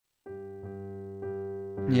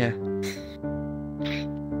Yeah.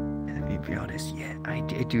 Let me be honest, yeah, I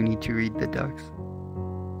do need to read the docs.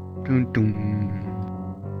 Dun dun.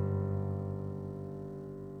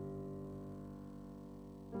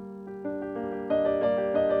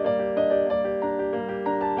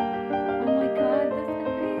 Oh my god, that's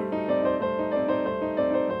amazing.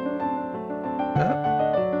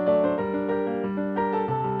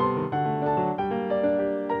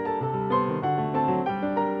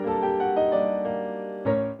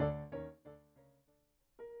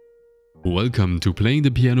 Welcome to Playing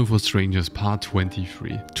the Piano for Strangers Part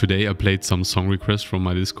 23. Today I played some song requests from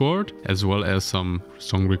my Discord, as well as some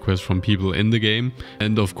song requests from people in the game,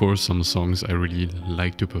 and of course some songs I really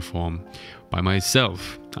like to perform by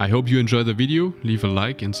myself. I hope you enjoyed the video, leave a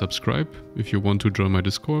like and subscribe. If you want to join my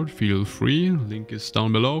Discord, feel free, link is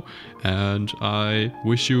down below, and I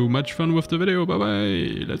wish you much fun with the video. Bye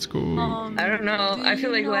bye, let's go. I don't know, I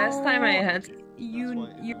feel like last time I had...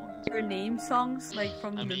 Your name songs like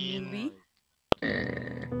from the movie.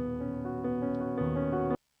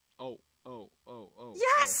 Oh.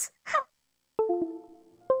 Yes.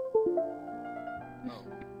 Oh.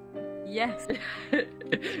 Yes.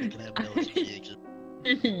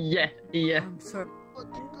 yeah. I'm sorry.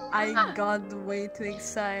 I got way too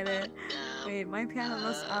excited. Wait, my piano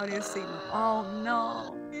lost audio signal. Oh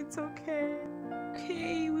no, it's okay.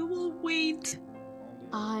 Okay, we will wait.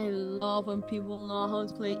 I love when people know how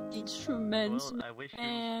to play instruments,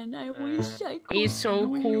 and I wish I could. He's so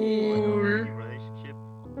do cool.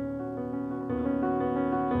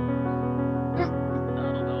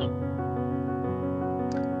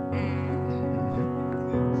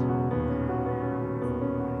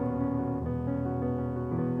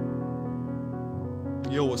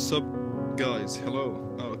 Yo, what's up, guys? Hello.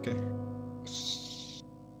 Oh, okay.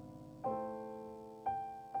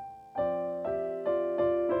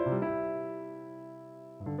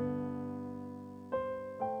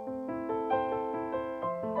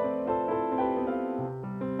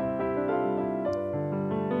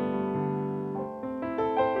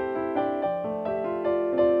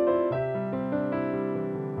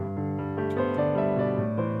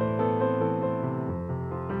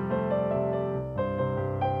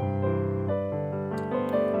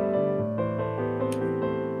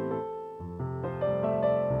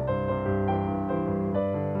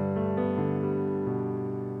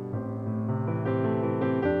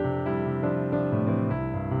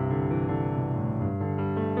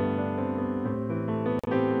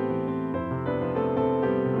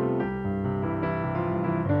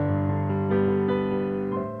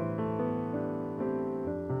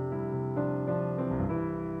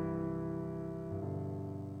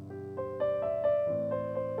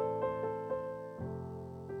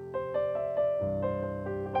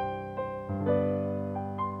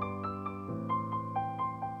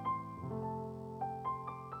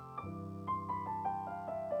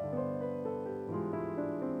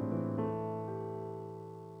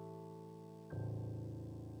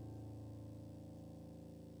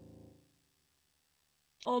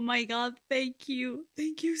 Oh my god, thank you.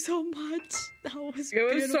 Thank you so much. That was It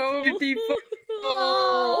was so beautiful.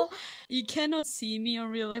 Oh, you cannot see me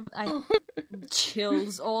on real life. I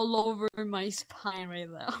chills all over my spine right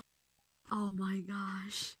now. Oh my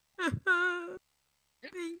gosh. Thank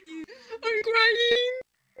you. I'm crying.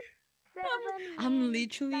 I'm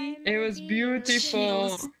literally It was beautiful.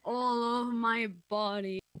 chills all over my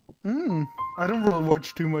body. I don't really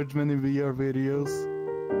watch too many VR videos.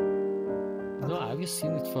 No, I've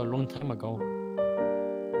seen it for a long time ago.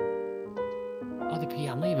 Oh, the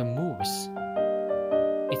piano even moves.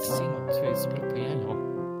 It's synced to its piano.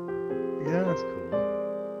 Yeah, that's cool.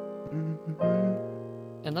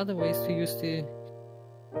 Another way is to use the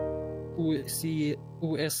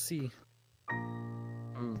USC.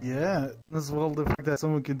 Yeah, as well, the fact that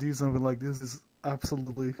someone can do something like this is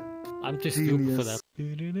absolutely I'm too genius. stupid for that.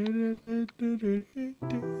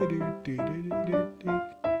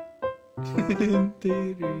 I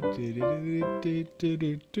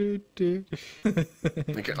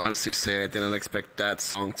can honestly say I didn't expect that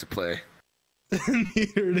song to play.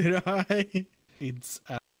 Neither did I. It's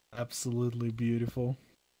absolutely beautiful.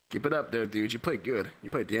 Keep it up there, dude. You play good.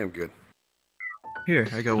 You play damn good. Here,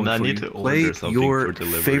 I got one I for need you. to Play order something your for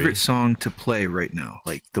delivery. favorite song to play right now,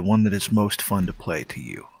 like the one that is most fun to play to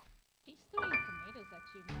you.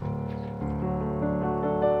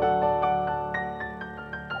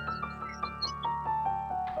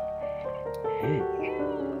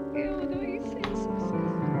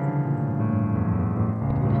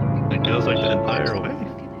 It goes like the entire way.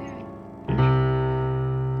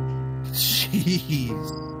 Jeez.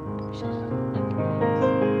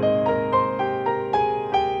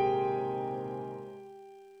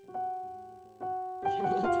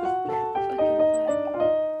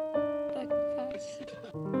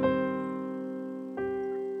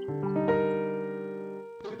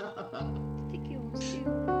 Sticky on steel.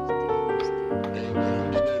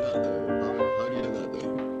 How do you know that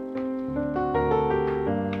though?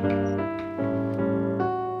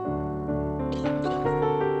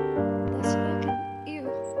 That's fucking ew.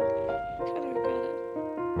 Kinda regret it.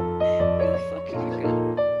 Really fucking regret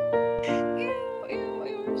it. Ew,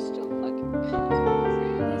 I'm still fucking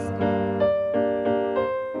listen.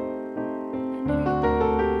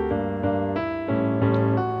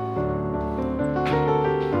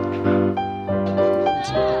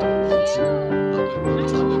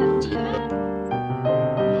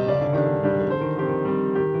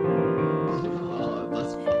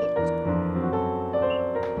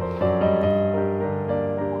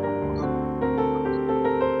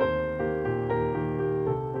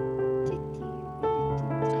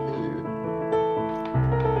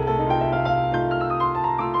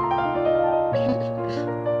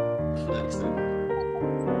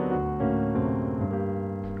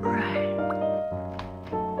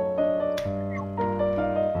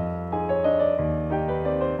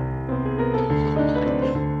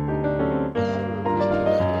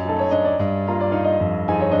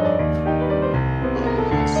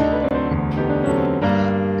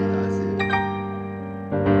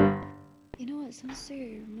 I know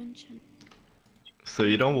you So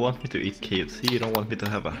you don't want me to eat KFC? You don't want me to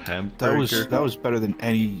have a hamburger? That was better than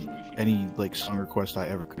any like song request I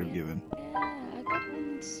ever could have given.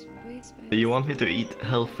 Do you want me to eat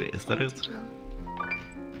healthy? Is that it?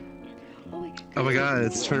 Oh my god,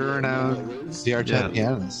 it's turnaround VRChat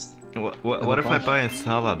Pianist. What if I buy a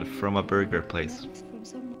salad from a burger place?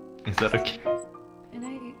 Is that okay?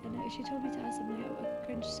 And she told me to ask something I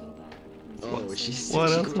cringed so bad.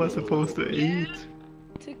 What else am I supposed to eat?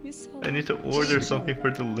 It took me so I need to order something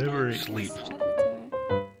for delivery. Sleep.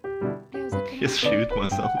 Just shoot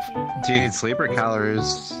myself. Do you need sleep or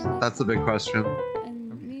calories? That's the big question.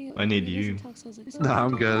 I need you. No,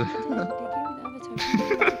 I'm good.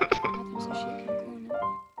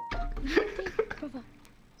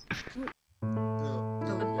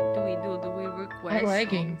 Do we request? I'm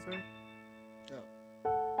lagging.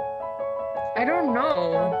 I don't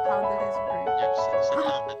know. How does this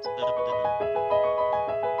work?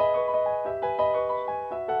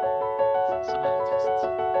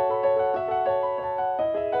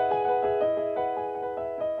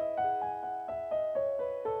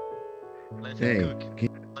 Hey,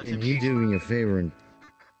 can you do me a favor and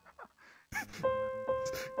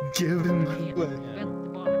give him my way?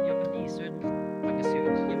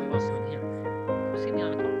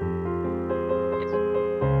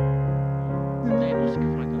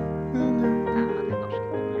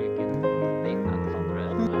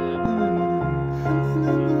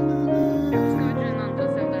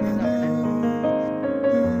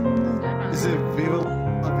 Is it Viva?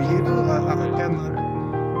 I can't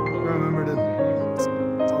remember the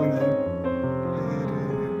song name.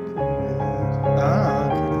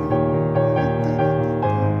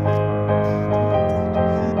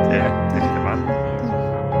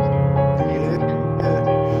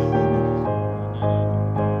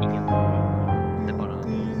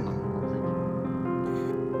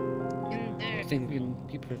 I think when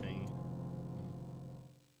people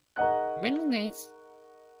really nice.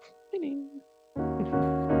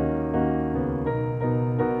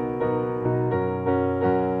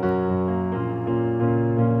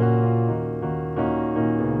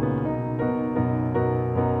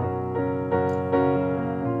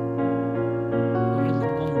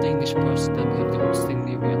 One Danish person that lived in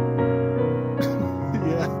Scandinavia.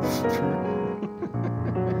 Yeah, true.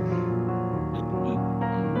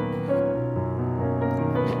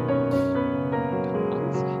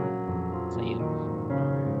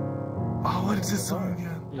 Oh, what is this song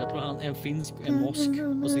again? Jag tror han är en finsk, en norsk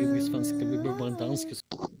och så är vi svenska, vi behöver bara en dansk.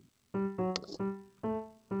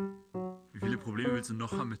 Wie viele Probleme willst du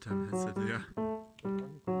noch haben mit deinem Headset, Digga?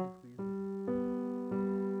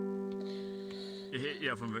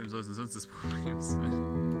 Ja, von wem soll es denn sonst das Problem sein?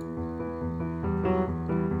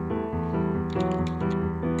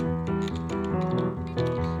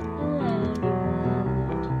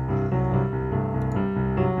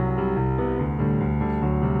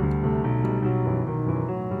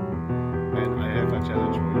 Man, I have a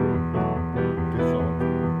challenge for you.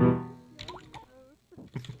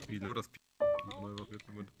 Wieder das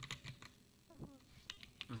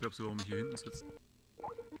Was glaubst du, warum ich hier hinten sitze?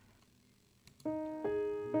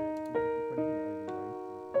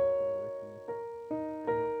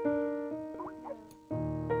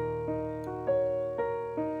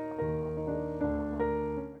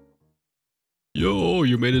 Yo,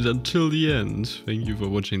 you made it until the end. Thank you for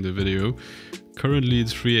watching the video. Currently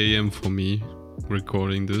it's 3 AM for me.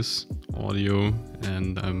 recording this audio,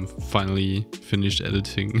 and I'm finally finished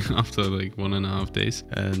editing after like 1.5 days.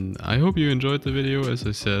 And I hope you enjoyed the video. As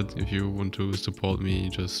I said, if you want to support me,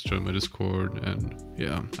 just join my Discord. And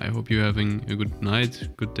yeah, I hope you're having a good night,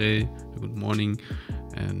 good day, a good morning,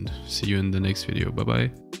 and see you in the next video. Bye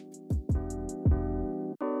bye.